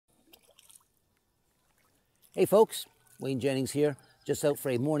Hey folks, Wayne Jennings here, just out for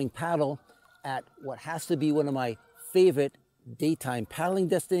a morning paddle at what has to be one of my favorite daytime paddling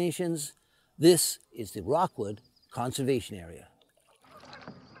destinations. This is the Rockwood Conservation Area.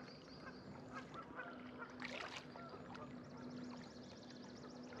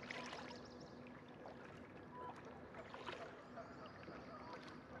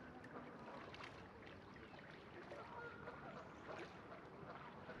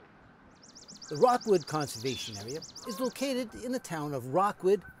 The Rockwood Conservation Area is located in the town of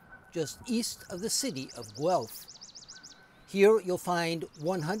Rockwood, just east of the city of Guelph. Here you'll find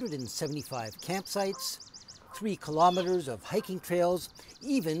 175 campsites, 3 kilometers of hiking trails,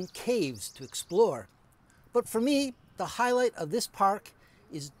 even caves to explore. But for me, the highlight of this park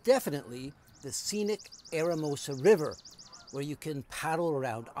is definitely the scenic Eramosa River, where you can paddle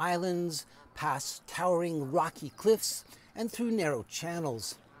around islands, past towering rocky cliffs, and through narrow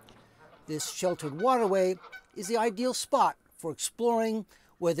channels. This sheltered waterway is the ideal spot for exploring,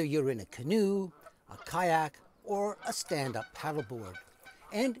 whether you're in a canoe, a kayak, or a stand-up paddleboard.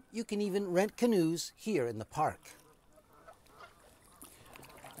 And you can even rent canoes here in the park.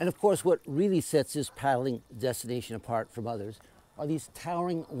 And of course, what really sets this paddling destination apart from others are these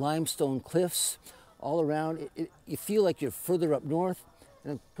towering limestone cliffs all around. You feel like you're further up north,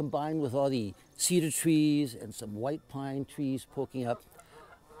 and combined with all the cedar trees and some white pine trees poking up.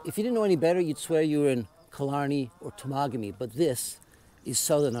 If you didn't know any better, you'd swear you were in Killarney or Temagami, but this is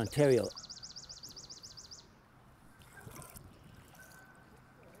southern Ontario.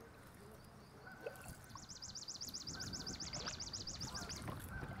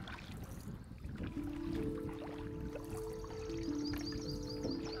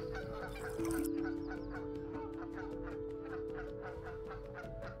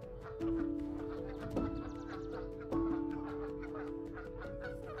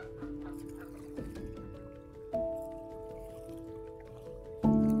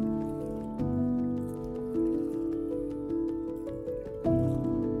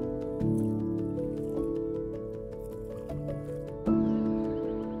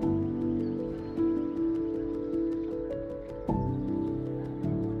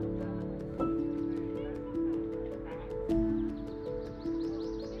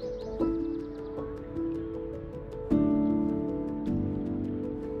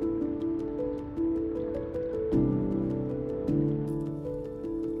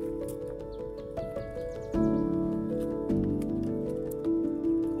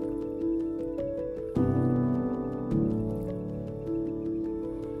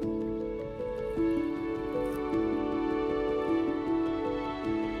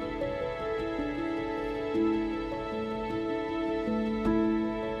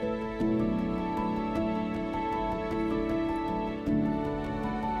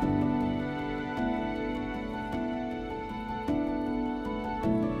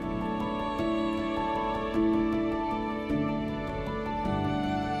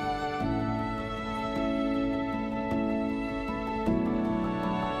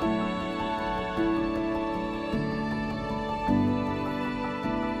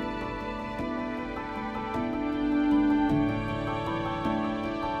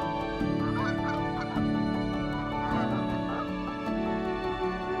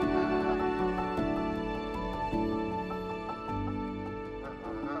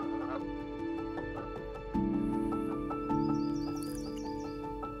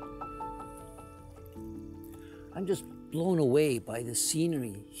 I'm just blown away by the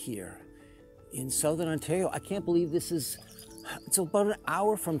scenery here in southern Ontario. I can't believe it's about an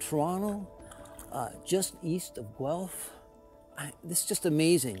hour from Toronto, just east of Guelph. This is just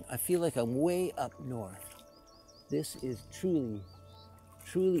amazing. I feel like I'm way up north. This is truly,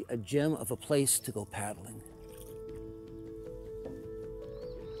 truly a gem of a place to go paddling.